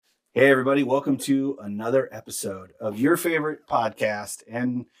Hey, everybody. Welcome to another episode of your favorite podcast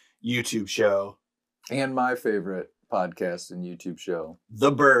and YouTube show. And my favorite podcast and YouTube show.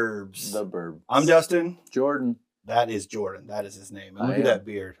 The Burbs. The Burbs. I'm Dustin. Jordan. That is Jordan. That is his name. And look at that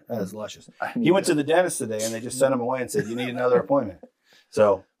beard. That is luscious. He went to the dentist today and they just sent him away and said, you need another appointment.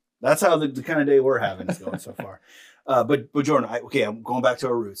 So that's how the kind of day we're having is going so far. But Jordan, I'm going back to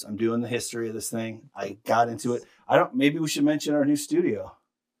our roots. I'm doing the history of this thing. I got into it. Maybe we should mention our new studio.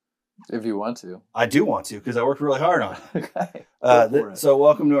 If you want to. I do want to because I worked really hard on it. Okay. So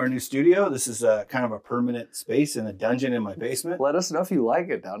welcome to our new studio. This is kind of a permanent space in a dungeon in my basement. Let us know if you like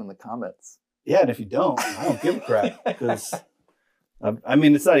it down in the comments. Yeah, and if you don't, I don't give a crap because,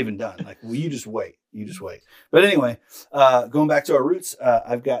 it's not even done. Like, well, you just wait. But anyway, going back to our roots,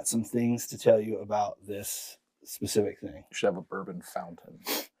 I've got some things to tell you about this specific thing. You should have a bourbon fountain.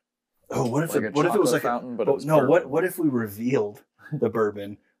 Oh, what if it was like fountain? What if we revealed the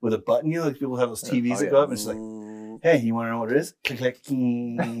bourbon with a button? You know, like people have those TVs that go up and it's like, hey, you want to know what it is? Click, click.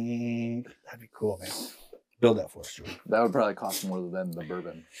 That'd be cool, man. Build that for us, Jordan. That would probably cost more than the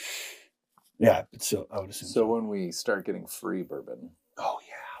bourbon. Yeah, but so I would assume. So when we start getting free bourbon. Oh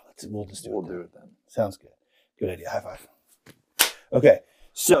yeah, we'll just do it then. Sounds good. Good idea. High five. Okay,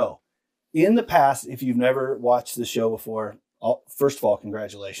 so in the past, if you've never watched the show before, first of all,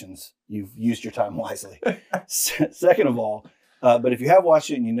 congratulations. You've used your time wisely. Second of all, but if you have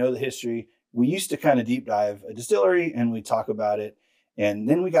watched it and you know the history, we used to kind of deep dive a distillery and we talk about it. And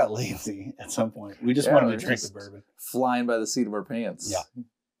then we got lazy at some point. We just wanted to drink the bourbon. Flying by the seat of our pants. Yeah,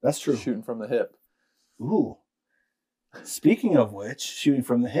 that's true. Shooting from the hip. Ooh. Speaking of which, shooting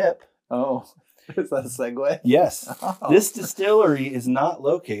from the hip. Oh, is that a segue? Yes. Oh. This distillery is not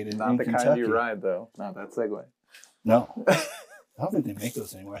located in Kentucky. Not the kind you ride, though. Not that segue. No. I don't think they make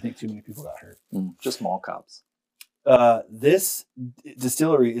those anymore. I think too many people got hurt. Just mall cops. This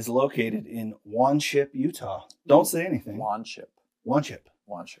distillery is located in Wanship, Utah. Don't say anything. Wanship. Wanship.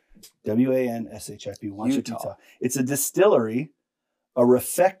 W-A-N-S-H-I-P. Wanship, Utah. It's a distillery, a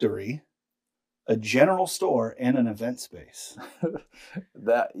refectory, a general store, and an event space.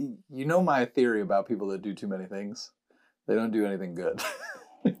 That, you know my theory about people that do too many things? They don't do anything good.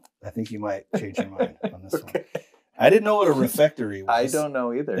 I think you might change your mind on this one. I didn't know what a refectory was. I don't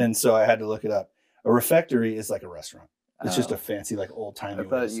know either. And so I had to look it up. A refectory is like a restaurant. It's just a fancy, like old-timey. I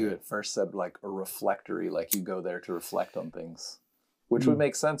thought you at first said like a reflectory, like you go there to reflect on things, which would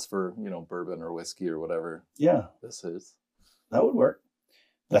make sense for, bourbon or whiskey or whatever. Yeah. This is. That would work.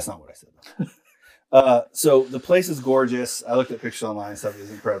 That's not what I said, though. So the place is gorgeous. I looked at pictures online and stuff. It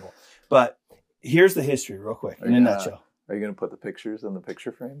was incredible. But here's the history real quick in a nutshell. Are you going to put the pictures in the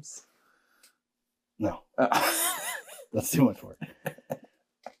picture frames? No. That's too much work.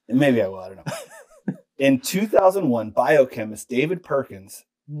 Maybe I will. I don't know. In 2001, biochemist David Perkins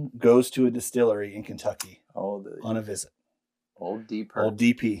goes to a distillery in Kentucky on a visit. Old DP. Old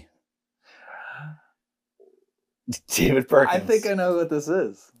DP. David Perkins. I think I know what this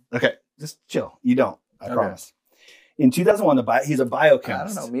is. Okay, just chill. You don't. I promise. In 2001, he's a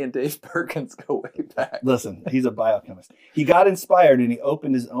biochemist. I don't know. Me and Dave Perkins go way back. Listen, he's a biochemist. He got inspired and he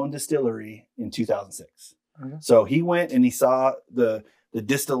opened his own distillery in 2006. Okay. So he went and he saw the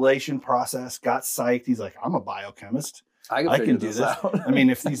distillation process, got psyched. He's like, I'm a biochemist. I can do this. I mean,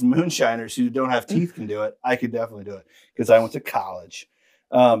 if these moonshiners who don't have teeth can do it, I could definitely do it because I went to college.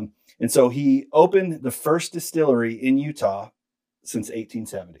 And so he opened the first distillery in Utah since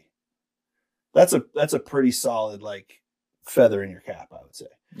 1870. That's a pretty solid feather in your cap, I would say.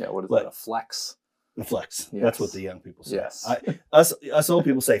 Yeah, what is that? A flex? A flex. Yes. That's what the young people say. Yes. Us old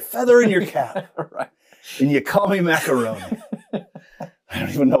people say feather in your cap. Right. And you call me macaroni. I don't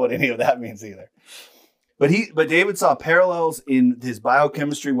even know what any of that means either. But David saw parallels in his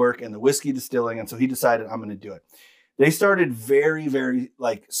biochemistry work and the whiskey distilling, and so he decided, I'm going to do it. They started very, very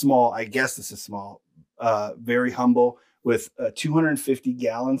small. I guess this is small, very humble, with a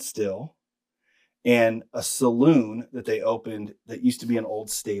 250-gallon still and a saloon that they opened that used to be an old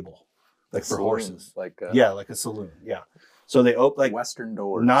stable, for horses. Like a saloon. Yeah. So they opened Western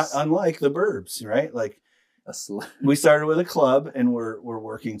doors, not unlike the Burbs, right? We started with a club and we're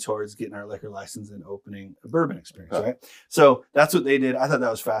working towards getting our liquor license and opening a bourbon experience, right? So that's what they did. I thought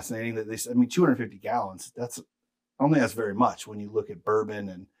that was fascinating that 250 gallons, that's very much when you look at bourbon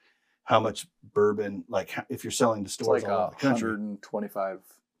and how much bourbon, if you're selling to stores all over the country. 125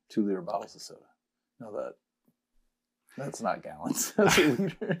 2-liter bottles of soda. No, that's not gallons. That's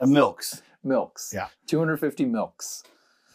liters. Milks. Milks. Yeah. 250 milks.